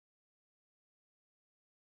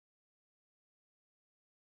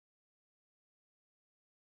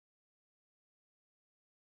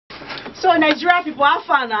So Nigerian people have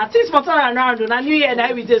fun now. Things for turn around on a new year and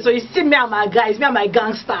every day. So you see me and my guys, me and my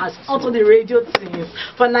gangsters onto the radio things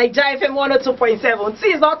for Naija FM 102.7.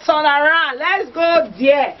 Things not turn around. Let's go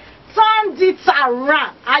there. Turned it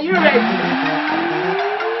around. Are you ready?